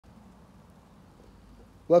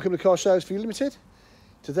Welcome to Car Sales for You Limited.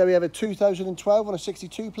 Today we have a 2012 on a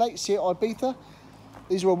 62 plate Seat Ibiza.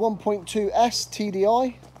 These are a 1.2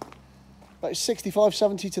 Tdi, about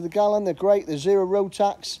 65-70 to the gallon. They're great, they're zero road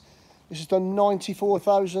tax. This has done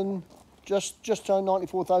 94,000, just turned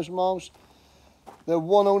 94,000 miles. They're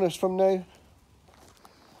one owners from new.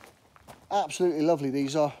 Absolutely lovely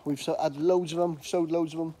these are. We've had loads of them, sold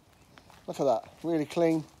loads of them. Look at that, really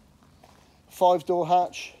clean. 5-door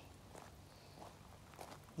hatch.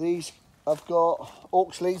 These have got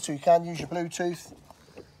aux leads, so you can use your Bluetooth.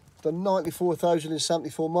 Done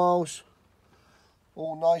 94,074 miles.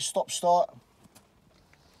 All nice, stop start.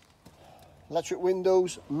 Electric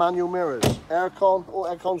windows, manual mirrors, aircon, all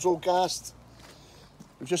aircon's all gassed.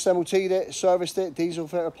 We've just MOT'd it, serviced it, diesel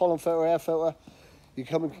filter, pollen filter, air filter. You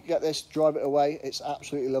come and get this, drive it away. It's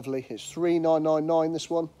absolutely lovely. It's 3,999 this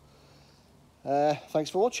one. Thanks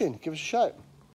for watching. Give us a shout.